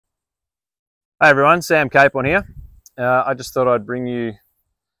Hey everyone, Sam Capon here. I just thought I'd bring you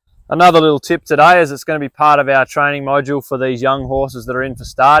another little tip today, as it's going to be part of our training module for these young horses that are in for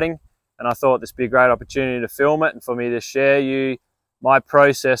starting, and I thought this would be a great opportunity to film it and for me to share you my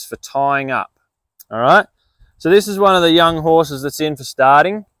process for tying up. Alright, so this is one of the young horses that's in for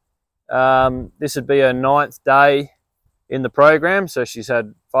starting. This would be her 9th day in the program, so she's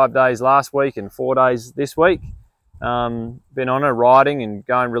had 5 days last week and 4 days this week. Been on her riding and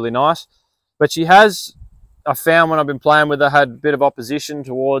going really nice. But she has, I found when I've been playing with her, had a bit of opposition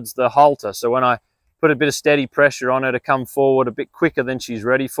towards the halter. So when I put a bit of steady pressure on her to come forward a bit quicker than she's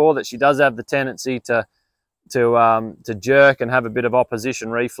ready for, that she does have the tendency to jerk and have a bit of opposition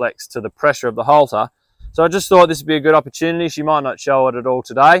reflex to the pressure of the halter. So I just thought this would be a good opportunity. She might not show it at all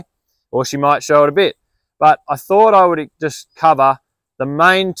today, or she might show it a bit. But I thought I would just cover the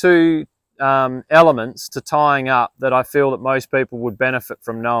main two elements to tying up that I feel that most people would benefit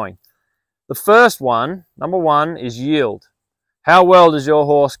from knowing. The first one, number one, is yield. How well does your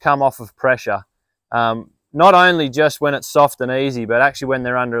horse come off of pressure? Not only just when it's soft and easy, but actually when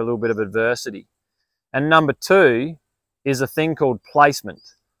they're under a little bit of adversity. And number two is a thing called placement.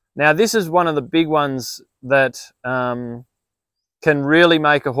 Now, this is one of the big ones that can really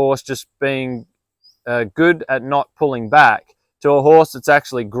make a horse just being good at not pulling back to a horse that's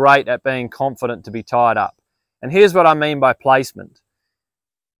actually great at being confident to be tied up. And here's what I mean by placement.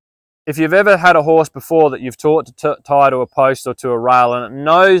 If you've ever had a horse before that you've taught to tie to a post or to a rail and it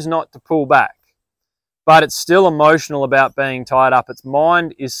knows not to pull back, but it's still emotional about being tied up, its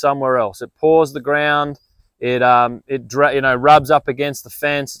mind is somewhere else. It paws the ground, it rubs up against the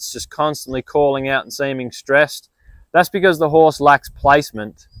fence, it's just constantly calling out and seeming stressed. That's because the horse lacks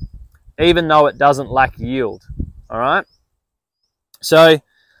placement, even though it doesn't lack yield. All right? So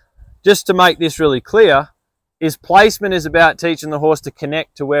just to make this really clear, placement is about teaching the horse to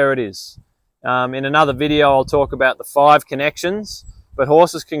connect to where it is. In another video, I'll talk about the 5 connections, but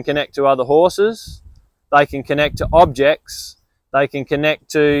horses can connect to other horses, they can connect to objects, they can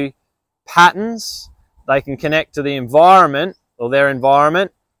connect to patterns, they can connect to the environment or their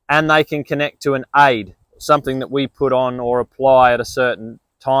environment, and they can connect to an aid, something that we put on or apply at a certain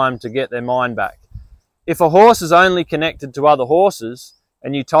time to get their mind back. If a horse is only connected to other horses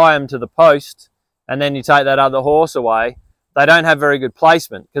and you tie them to the post, and then you take that other horse away, they don't have very good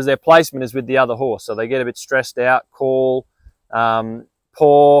placement because their placement is with the other horse. So they get a bit stressed out, call,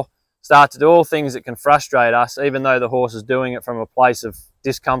 paw, start to do all things that can frustrate us, even though the horse is doing it from a place of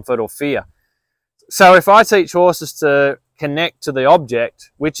discomfort or fear. So if I teach horses to connect to the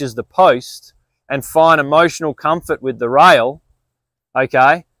object, which is the post, and find emotional comfort with the rail,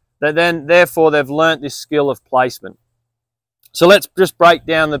 okay, then therefore they've learnt this skill of placement. So let's just break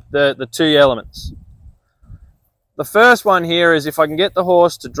down the two elements. The first one here is if I can get the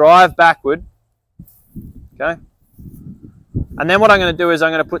horse to drive backward, okay? And then what I'm going to do is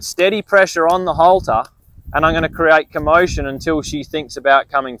I'm going to put steady pressure on the halter and I'm going to create commotion until she thinks about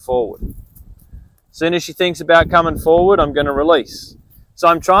coming forward. As soon as she thinks about coming forward, I'm going to release. So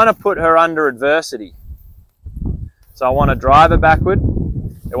I'm trying to put her under adversity. So I want to drive her backward.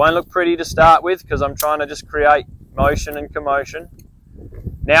 It won't look pretty to start with because I'm trying to just create motion and commotion.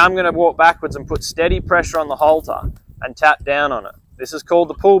 Now I'm going to walk backwards and put steady pressure on the halter and tap down on it. This is called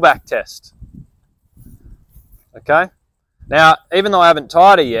the pullback test. Okay? Now, even though I haven't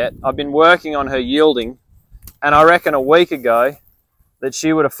tied her yet, I've been working on her yielding, and I reckon a week ago that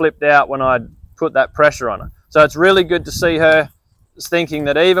she would have flipped out when I'd put that pressure on her. So it's really good to see her thinking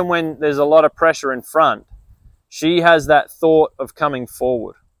that even when there's a lot of pressure in front, she has that thought of coming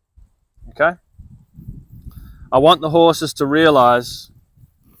forward. Okay? I want the horses to realize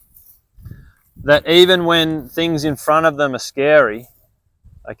that even when things in front of them are scary,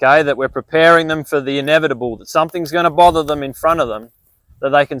 okay, that we're preparing them for the inevitable, that something's going to bother them in front of them, that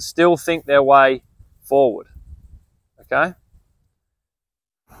they can still think their way forward. Okay?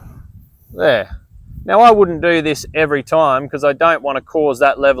 There. Now, I wouldn't do this every time because I don't want to cause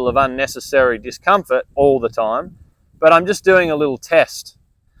that level of unnecessary discomfort all the time, but I'm just doing a little test.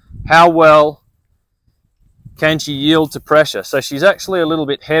 How well can she yield to pressure? So she's actually a little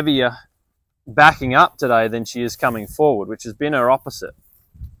bit heavier backing up today than she is coming forward, which has been her opposite.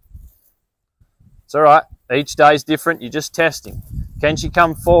 It's all right. Each day is different. You're just testing. Can she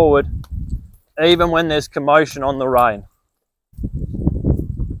come forward even when there's commotion on the rein?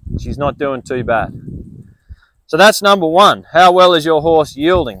 She's not doing too bad. So that's number one. How well is your horse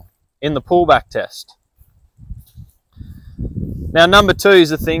yielding in the pullback test? Now, number two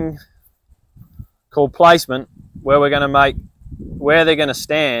is a thing called placement, where we're going to make where they're going to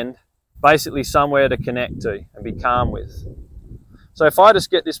stand basically somewhere to connect to and be calm with. So if I just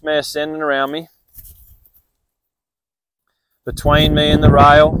get this mare sending around me, between me and the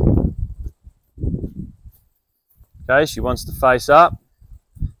rail. Okay, she wants to face up.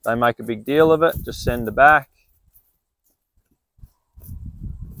 Don't make a big deal of it, just send her back.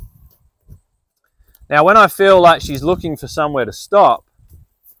 Now when I feel like she's looking for somewhere to stop,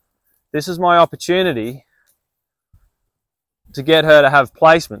 this is my opportunity to get her to have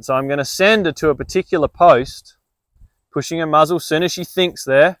placement. So I'm going to send her to a particular post, pushing her muzzle. As soon as she thinks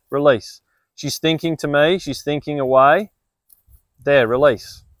there, release. She's thinking to me, she's thinking away. There,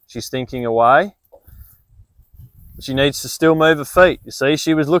 release. She's thinking away. She needs to still move her feet. You see,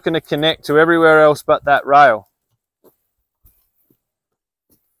 she was looking to connect to everywhere else but that rail.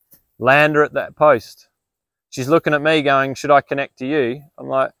 Land her at that post. She's looking at me going, should I connect to you? I'm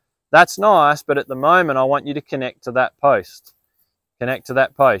like, that's nice, but at the moment I want you to connect to that post. Connect to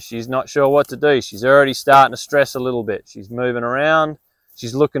that post. She's not sure what to do. She's already starting to stress a little bit. She's moving around.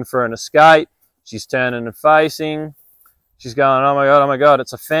 She's looking for an escape. She's turning and facing. She's going, oh my God,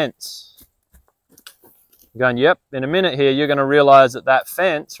 it's a fence. I'm going, yep, in a minute here, you're going to realize that that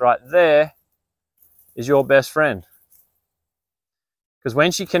fence right there is your best friend. Because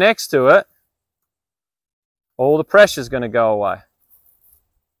when she connects to it, all the pressure is going to go away.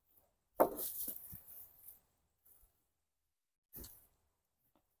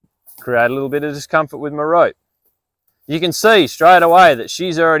 Create a little bit of discomfort with my rope. You can see straight away that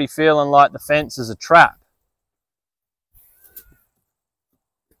she's already feeling like the fence is a trap.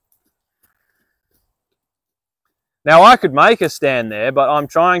 Now I could make her stand there, but I'm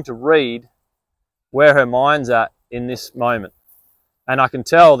trying to read where her mind's at in this moment. And I can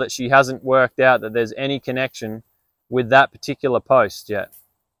tell that she hasn't worked out that there's any connection with that particular post yet.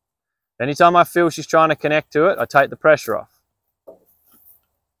 Anytime I feel she's trying to connect to it, I take the pressure off.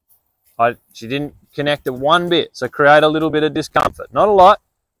 She didn't connect it one bit, so create a little bit of discomfort. Not a lot,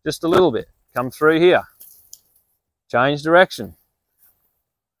 just a little bit. Come through here. Change direction.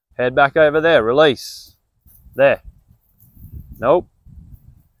 Head back over there, release. There. Nope.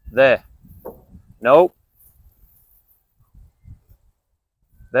 There. Nope.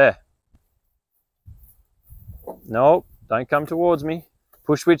 There. Nope. Don't come towards me.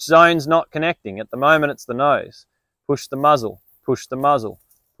 Push which zone's not connecting. At the moment it's the nose. Push the muzzle. Push the muzzle.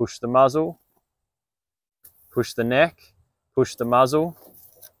 Push the muzzle. Push the neck. Push the muzzle.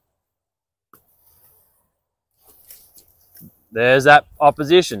 There's that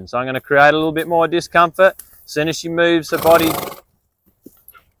opposition. So I'm going to create a little bit more discomfort. As soon as she moves her body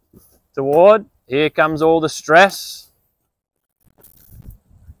toward, here comes all the stress.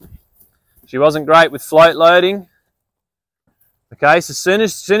 She wasn't great with float loading. Okay, so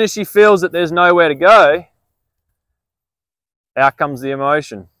as soon as she feels that there's nowhere to go, out comes the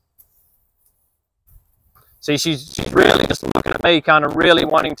emotion. See, she's really just looking at me, kind of really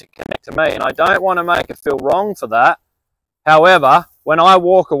wanting to connect to me, and I don't want to make her feel wrong for that. However, when I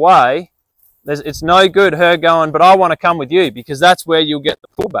walk away, it's no good her going, but I want to come with you, because that's where you'll get the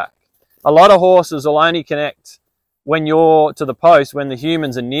pullback. A lot of horses will only connect when you're to the post, when the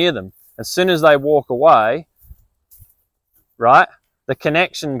humans are near them. As soon as they walk away, right, the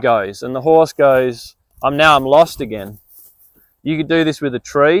connection goes, and the horse goes, I'm lost again. You could do this with a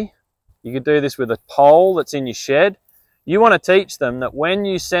tree. You could do this with a pole that's in your shed. You want to teach them that when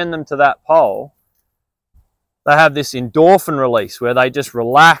you send them to that pole, they have this endorphin release where they just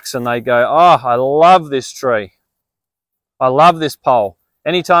relax and they go, oh, I love this tree. I love this pole.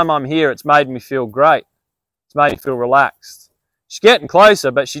 Anytime I'm here, it's made me feel great. It's made me feel relaxed. She's getting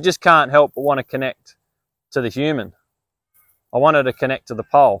closer, but she just can't help but want to connect to the human. I want her to connect to the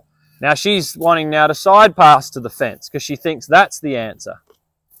pole. Now she's wanting now to side pass to the fence because she thinks that's the answer.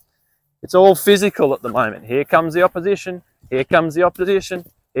 It's all physical at the moment. Here comes the opposition. Here comes the opposition.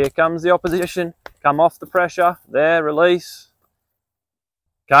 Here comes the opposition. Come off the pressure. There, release.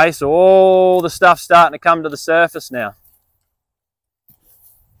 Okay, so all the stuff's starting to come to the surface now.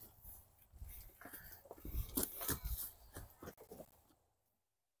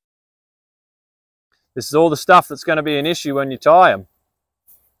 This is all the stuff that's going to be an issue when you tie them.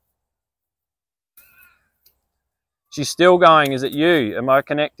 She's still going, is it you? Am I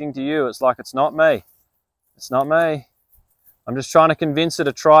connecting to you? It's like, it's not me. It's not me. I'm just trying to convince her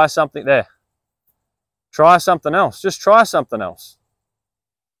to try something there. Try something else. Just try something else.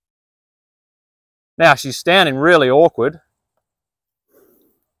 Now, she's standing really awkward.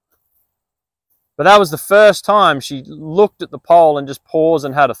 But that was the first time she looked at the pole and just paused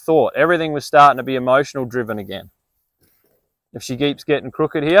and had a thought. Everything was starting to be emotional driven again. If she keeps getting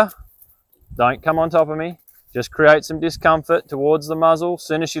crooked here, don't come on top of me. Just create some discomfort towards the muzzle. As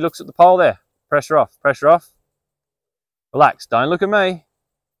soon as she looks at the pole there, pressure off, pressure off. Relax, don't look at me.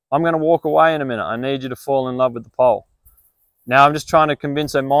 I'm going to walk away in a minute. I need you to fall in love with the pole. Now I'm just trying to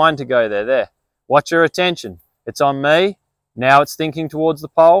convince her mind to go there. There. Watch her attention. It's on me. Now it's thinking towards the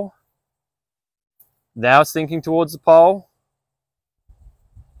pole. Now it's thinking towards the pole.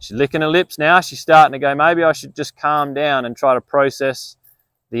 She's licking her lips now. She's starting to go, maybe I should just calm down and try to process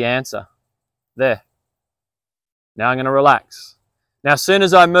the answer. There. Now I'm going to relax. Now as soon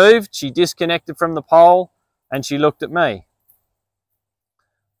as I moved, she disconnected from the pole and she looked at me.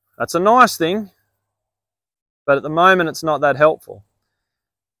 That's a nice thing, but at the moment it's not that helpful.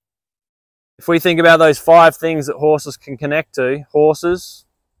 If we think about those 5 things that horses can connect to: horses,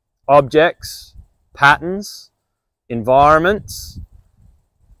 objects, patterns, environments,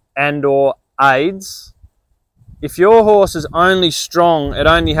 and or aids. If your horse is only strong, it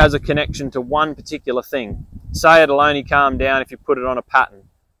only has a connection to one particular thing. Say it'll only calm down if you put it on a pattern.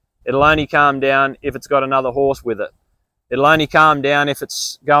 It'll only calm down if it's got another horse with it. It'll only calm down if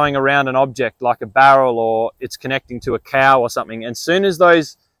it's going around an object like a barrel, or it's connecting to a cow or something. And as soon as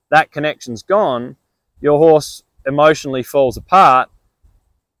that connection's gone, your horse emotionally falls apart.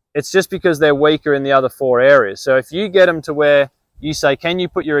 It's just because they're weaker in the other 4 areas. So if you get them to where you say, can you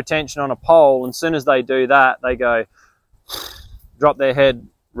put your attention on a pole? And as soon as they do that, they go, drop their head,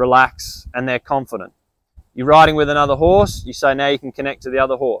 relax, and they're confident. You're riding with another horse, you say, now you can connect to the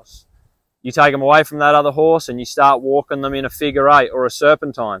other horse. You take them away from that other horse and you start walking them in a figure 8 or a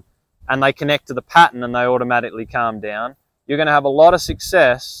serpentine, and they connect to the pattern and they automatically calm down. You're going to have a lot of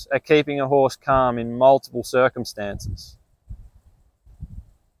success at keeping a horse calm in multiple circumstances.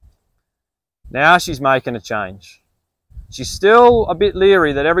 Now she's making a change. She's still a bit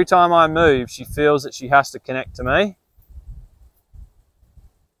leery that every time I move, she feels that she has to connect to me.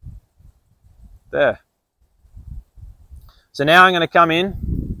 There. So now I'm going to come in,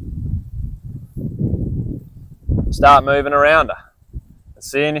 start moving around her and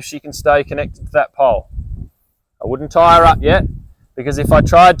seeing if she can stay connected to that pole. I wouldn't tie her up yet, because if I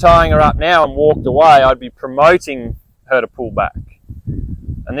tried tying her up now and walked away, I'd be promoting her to pull back.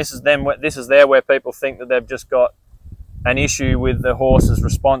 And this is there where people think that they've just got an issue with the horse's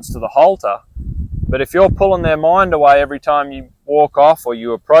response to the halter. But if you're pulling their mind away every time you walk off or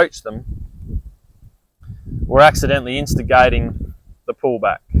you approach them, we're accidentally instigating the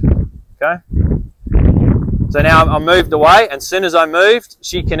pullback. Okay? So now I moved away, and as soon as I moved,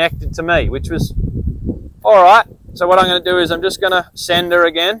 she connected to me, which was all right. So what I'm going to do is I'm just going to send her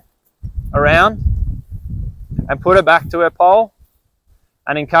again around and put her back to her pole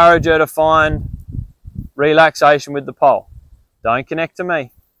and encourage her to find relaxation with the pole. Don't connect to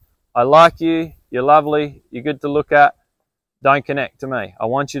me. I like you, you're lovely, you're good to look at. Don't connect to me. I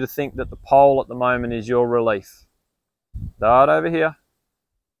want you to think that the pole at the moment is your relief. Not over here,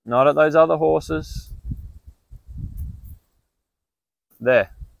 not at those other horses.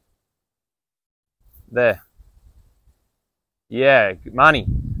 There. There. Yeah, good money.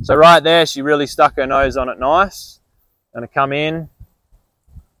 So right there, she really stuck her nose on it nice. Gonna come in.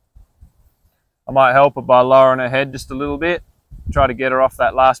 I might help her by lowering her head just a little bit. Try to get her off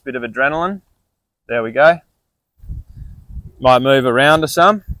that last bit of adrenaline. There we go. Might move around her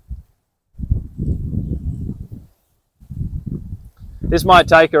some. This might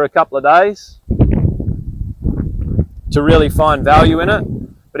take her a couple of days to really find value in it.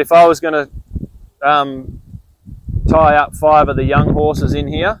 But if I was going to tie up 5 of the young horses in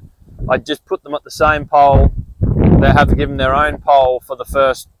here, I'd just put them at the same pole. They have to give them their own pole for the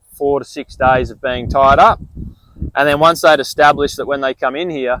first 4 to 6 days of being tied up. And then once they'd established that when they come in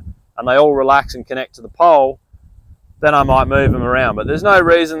here and they all relax and connect to the pole, then I might move them around. But there's no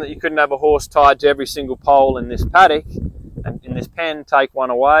reason that you couldn't have a horse tied to every single pole in this paddock and in this pen, take one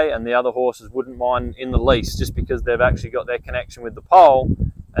away, and the other horses wouldn't mind in the least, just because they've actually got their connection with the pole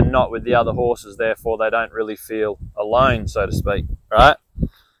and not with the other horses. Therefore, they don't really feel alone, so to speak, right?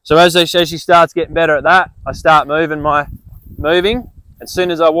 So as she starts getting better at that, I start moving. As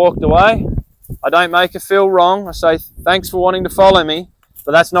soon as I walked away, I don't make her feel wrong. I say, thanks for wanting to follow me,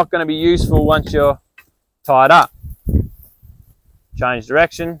 but that's not going to be useful once you're tied up. Change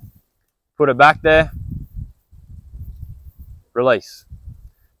direction, put her back there, release.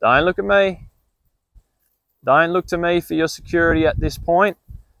 Don't look at me. Don't look to me for your security at this point,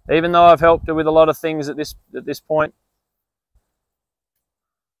 even though I've helped her with a lot of things at this point.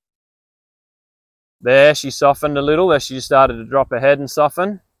 There, she softened a little. There, she just started to drop her head and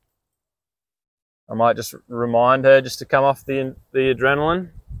soften. I might just remind her just to come off the adrenaline.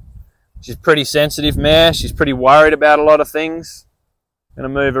 She's pretty sensitive mare. She's pretty worried about a lot of things. Going to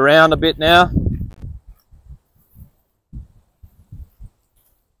move around a bit now.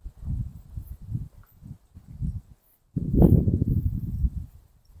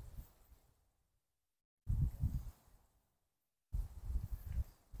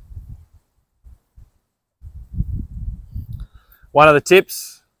 One of the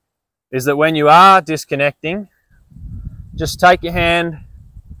tips is that when you are disconnecting, just take your hand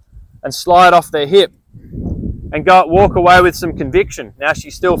and slide off their hip and walk away with some conviction. Now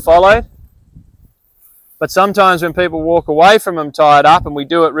she's still followed, but sometimes when people walk away from them tied up and we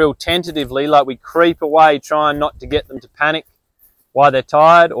do it real tentatively, like we creep away trying not to get them to panic while they're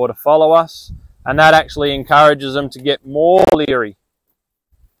tired or to follow us, and that actually encourages them to get more leery.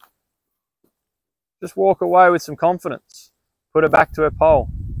 Just walk away with some confidence. Put her back to her pole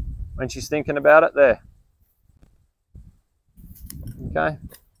when she's thinking about it there. Okay,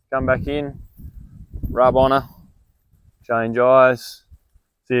 come back in, rub on her, change eyes,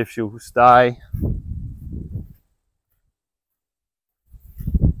 see if she'll stay.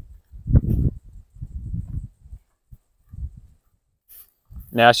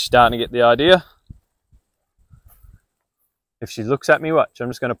 Now she's starting to get the idea. If she looks at me, watch, I'm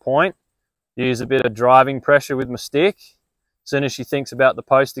just going to point, use a bit of driving pressure with my stick. As soon as she thinks about the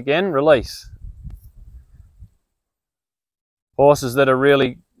post again, release. Horses that are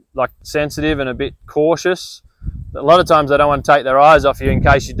really sensitive and a bit cautious, a lot of times they don't want to take their eyes off you in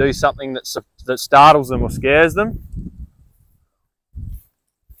case you do something that startles them or scares them.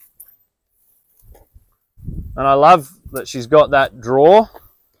 And I love that she's got that draw,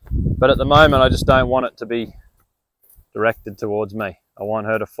 but at the moment I just don't want it to be directed towards me. I want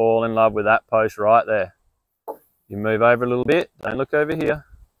her to fall in love with that post right there. You move over a little bit, don't look over here.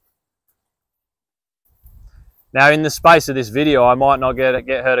 Now in the space of this video, I might not get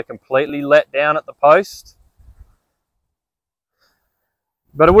her to completely let down at the post,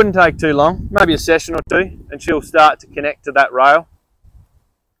 but it wouldn't take too long, maybe a session or two, and she'll start to connect to that rail.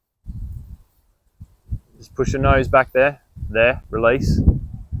 Just push her nose back there, release.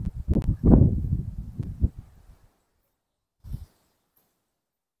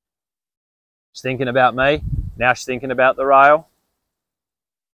 She's thinking about me, now she's thinking about the rail.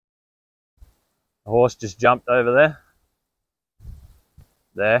 The horse just jumped over there.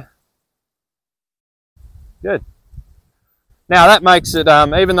 There. Good. Now that makes it,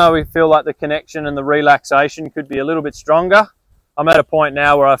 even though we feel like the connection and the relaxation could be a little bit stronger, I'm at a point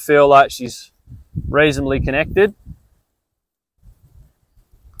now where I feel like she's reasonably connected.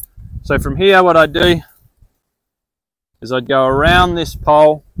 So from here, what I'd do is I'd go around this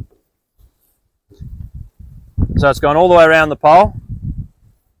pole. So it's gone all the way around the pole.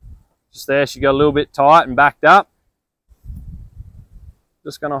 Just there, she got a little bit tight and backed up.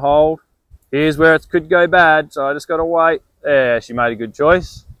 Just going to hold. Here's where it could go bad, so I just got to wait. There, she made a good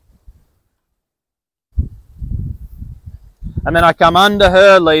choice. And then I come under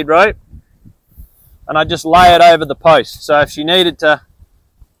her lead rope and I just lay it over the post. So if she needed to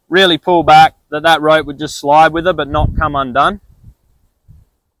really pull back, that rope would just slide with her but not come undone.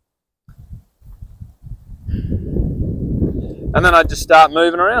 And then I'd just start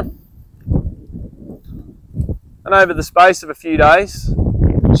moving around. And over the space of a few days,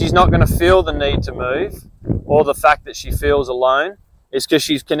 she's not going to feel the need to move, or the fact that she feels alone is because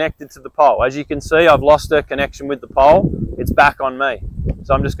she's connected to the pole. As you can see, I've lost her connection with the pole. It's back on me.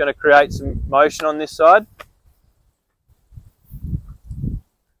 So I'm just going to create some motion on this side.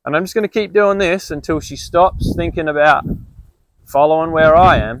 And I'm just going to keep doing this until she stops thinking about following where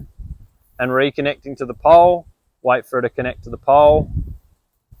I am and reconnecting to the pole. Wait for her to connect to the pole.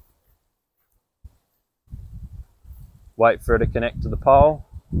 Wait for her to connect to the pole.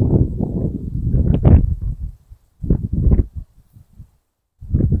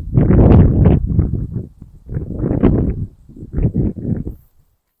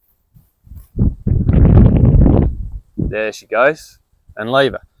 There she goes, and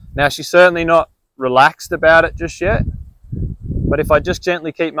leave her. Now she's certainly not relaxed about it just yet, but if I just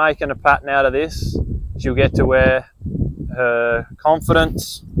gently keep making a pattern out of this, she'll get to where her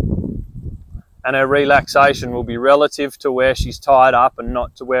confidence and her relaxation will be relative to where she's tied up and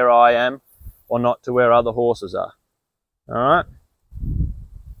not to where I am or not to where other horses are. All right.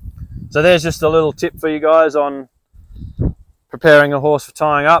 So there's just a little tip for you guys on preparing a horse for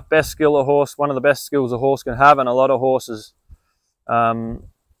tying up. Best skill a horse, one of the best skills a horse can have, and a lot of horses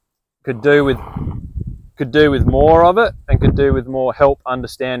could do with more of it and could do with more help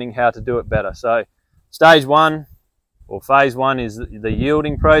understanding how to do it better. So stage one or phase one is the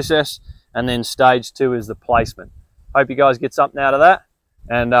yielding process, and then stage two is the placement. Hope you guys get something out of that,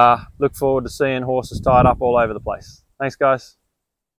 and look forward to seeing horses tied up all over the place. Thanks guys.